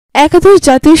একাদশ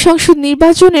জাতীয় সংসদ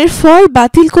নির্বাচনের ফল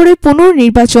বাতিল করে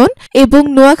পুনর্নির্বাচন এবং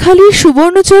নোয়াখালীর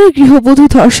সুবর্ণচরে গৃহবধূ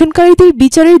ধর্ষণকারীদের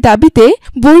বিচারের দাবিতে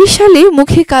বরিশালে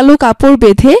মুখে কালো কাপড়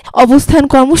বেঁধে অবস্থান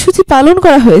কর্মসূচি পালন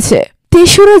করা হয়েছে।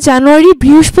 ৩রা জানুয়ারি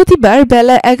বৃহস্পতিবার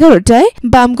বেলা ১১টায়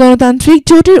বাম গণতান্ত্রিক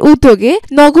জোটের উদ্যোগে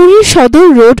নগরীর সদর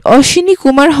রোড অশ্বিনী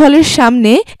কুমার হলের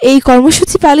সামনে এই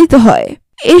কর্মসূচি পালিত হয়।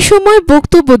 এ সময়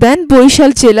বক্তব্য দেন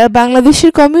বরিশাল জেলা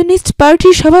বাংলাদেশের কমিউনিস্ট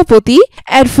পার্টির সভাপতি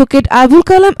অ্যাডভোকেট আবুল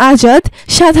কালাম আজাদ,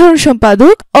 সাধারণ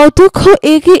সম্পাদক অধ্যক্ষ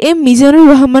এ.কে.এম. মিজানুর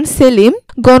রহমান সেলিম,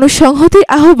 গণসংহতির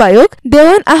আহ্বায়ক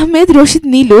দেওয়ান আহমেদ রশিদ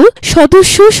নীলু,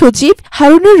 সদস্য সচিব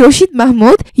হারুনুর রশিদ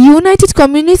মাহমুদ, ইউনাইটেড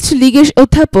কমিউনিস্ট লীগের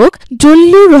অধ্যাপক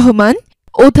জলিলুর রহমান,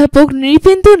 অধ্যাপক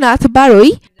নৃপেন্দ্রনাথ বারৈ,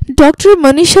 ডক্টর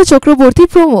মনীষা চক্রবর্তী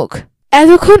প্রমুখ।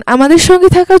 এতক্ষণ আমাদের সঙ্গে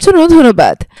থাকার জন্য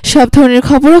ধন্যবাদ। সব ধরনের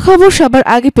খবরাখবর সবার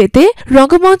আগে পেতে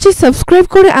রঙ্গমঞ্চে সাবস্ক্রাইব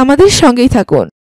করে আমাদের সঙ্গেই থাকুন।